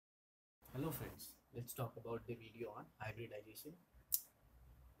Hello friends, let's talk about the video on hybridization.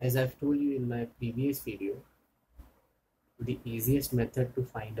 As I've told you in my previous video, the easiest method to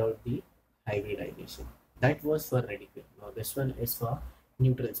find out the hybridization, that was for radical. Now this one is for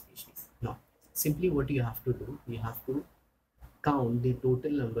neutral species. Now simply what you have to do, you have to count the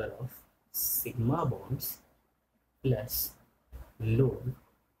total number of sigma bonds plus lone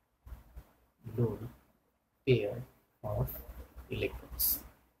pair of electrons.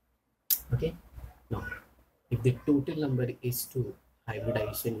 Okay, now if the total number is 2,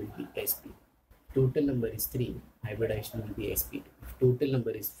 hybridization will be sp. Total number is 3, hybridization will be sp2. If total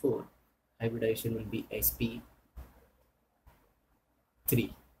number is 4, hybridization will be sp3.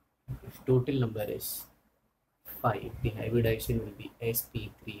 If total number is 5, the hybridization will be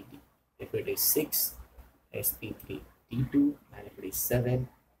sp3d. If it is 6, sp3d2, and if it is 7,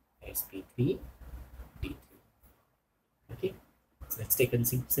 sp3d3. Okay, so let's take a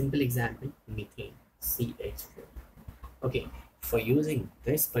simple example, methane, CH4. Okay, for using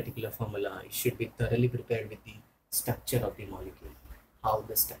this particular formula, you should be thoroughly prepared with the structure of the molecule, how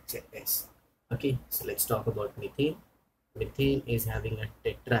the structure is. Okay, so let's talk about methane. Methane is having a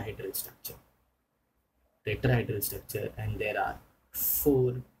tetrahedral structure. And there are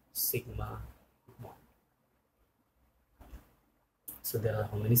 4 sigma bonds. So there are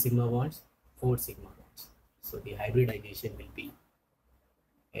how many sigma bonds? 4 sigma bonds. So the hybridization will be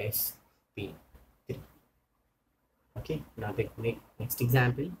sp3. Okay, now the next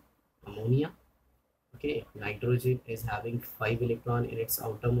example, ammonia. Okay, nitrogen is having 5 electrons in its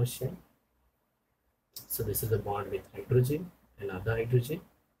outermost shell. So this is the bond with hydrogen, another hydrogen,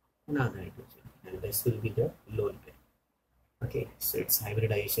 another hydrogen, and this will be the lone pair. Okay, so its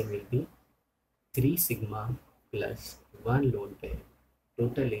hybridization will be 3 sigma plus 1 lone pair.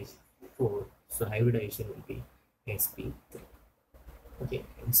 Total is 4, so hybridization will be sp3. Okay,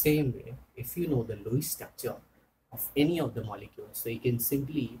 in same way, if you know the Lewis structure of any of the molecules, so you can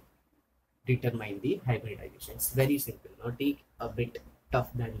simply determine the hybridization. It's very simple. Now take a bit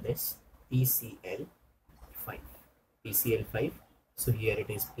tough than this, PCl5. PCl5. So here it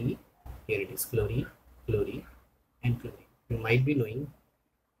is P, here it is chlorine, and chlorine. You might be knowing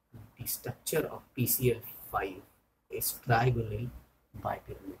the structure of PCl5 is trigonal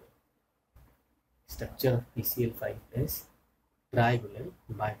bipyramidal. Structure of PCl5 is trigonal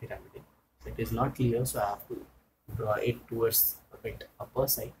bipyramidal. So it is not clear, so I have to draw it towards a bit upper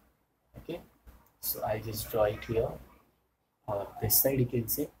side. Okay, so I just draw it here, or this side you can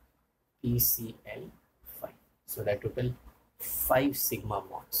say PCl5. so there are total 5 sigma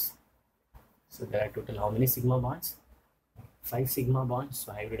bonds. So there are total how many sigma bonds? 5 sigma bonds.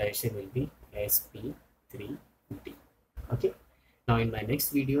 So hybridization will be sp3d. Okay, now in my next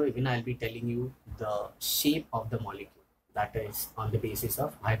video even I'll be telling you the shape of the molecule, that is on the basis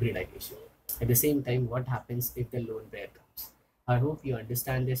of hybridization. At the same time, what happens if the lone pair comes. I hope you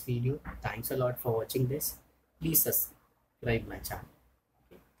understand this video. Thanks a lot for watching this. Please subscribe my channel.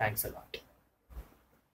 Okay, thanks a lot.